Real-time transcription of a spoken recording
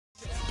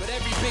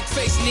big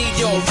face need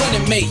your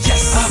running mate.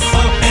 Yes. Up,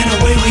 up,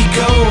 and away we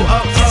go.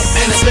 Up, up,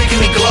 and it's making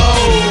me glow.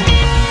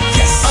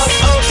 Yes. Up,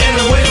 up, and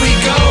away we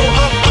go.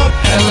 Up, up,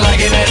 and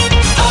liking it.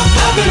 Up,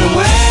 up, and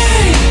away.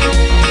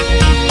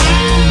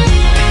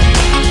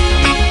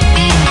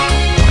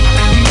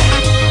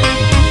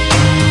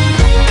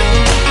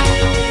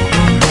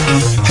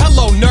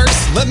 Hello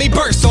nurse, let me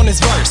burst on this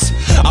verse.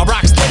 I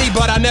rock steady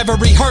but I never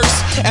rehearse,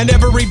 and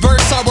every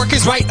verse I work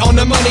is right on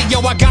the money.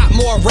 Yo, I got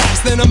more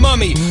raps than a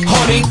mummy,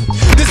 honey.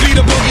 This be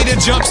the boogie to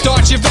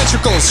jumpstart your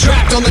ventricles,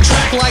 strapped on the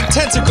track like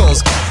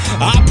tentacles.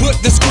 I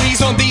put the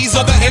squeeze on these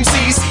other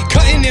MCs,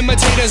 cutting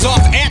imitators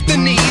off at the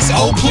knees.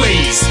 Oh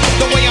please,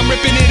 the way I'm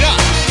ripping it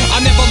up, I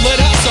never let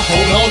up, so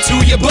hold on to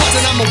your butts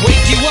and I'ma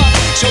wake you up,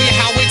 show you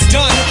how it's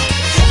done.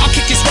 I'll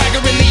kick your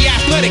swagger in the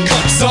athletic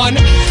cup, son.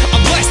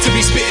 I'm blessed to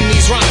be spitting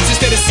these rhymes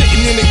instead of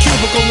sitting in a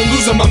cubicle and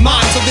losing my mind.